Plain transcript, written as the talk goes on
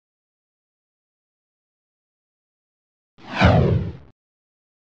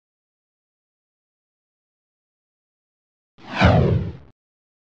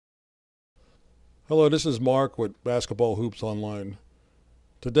Hello, this is Mark with Basketball Hoops Online.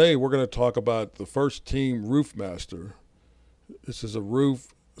 Today we're going to talk about the First Team RoofMaster. This is a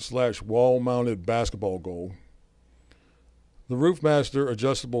roof/wall mounted basketball goal. The RoofMaster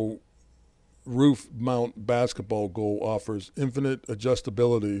adjustable roof mount basketball goal offers infinite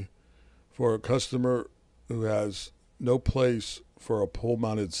adjustability for a customer who has no place for a pole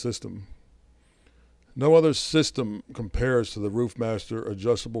mounted system. No other system compares to the RoofMaster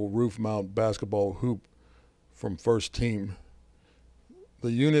adjustable roof mount basketball hoop from First Team.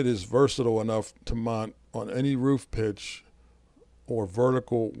 The unit is versatile enough to mount on any roof pitch or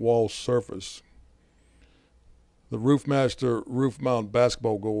vertical wall surface. The RoofMaster roof mount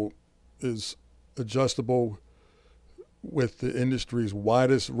basketball goal is adjustable with the industry's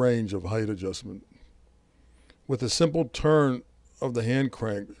widest range of height adjustment. With a simple turn of the hand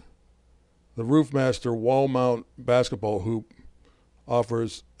crank, the RoofMaster wall mount basketball hoop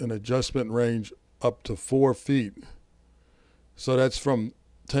offers an adjustment range up to 4 feet. So that's from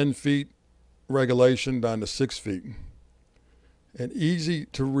 10 feet regulation down to 6 feet. An easy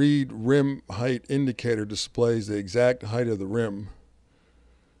to read rim height indicator displays the exact height of the rim.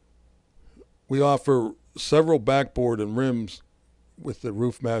 We offer several backboard and rims with the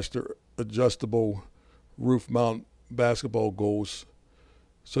RoofMaster adjustable roof mount basketball goals,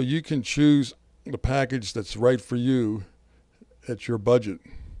 so you can choose the package that's right for you at your budget.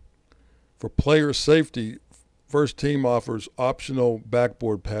 For player safety, First Team offers optional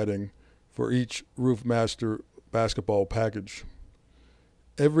backboard padding for each RoofMaster basketball package.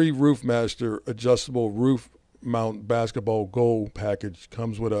 Every RoofMaster adjustable roof mount basketball goal package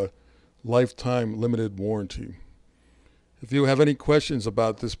comes with a lifetime limited warranty. If you have any questions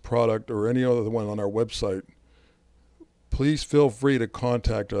about this product or any other one on our website, please feel free to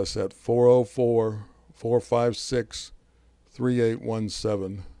contact us at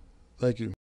 404-456-3817. Thank you.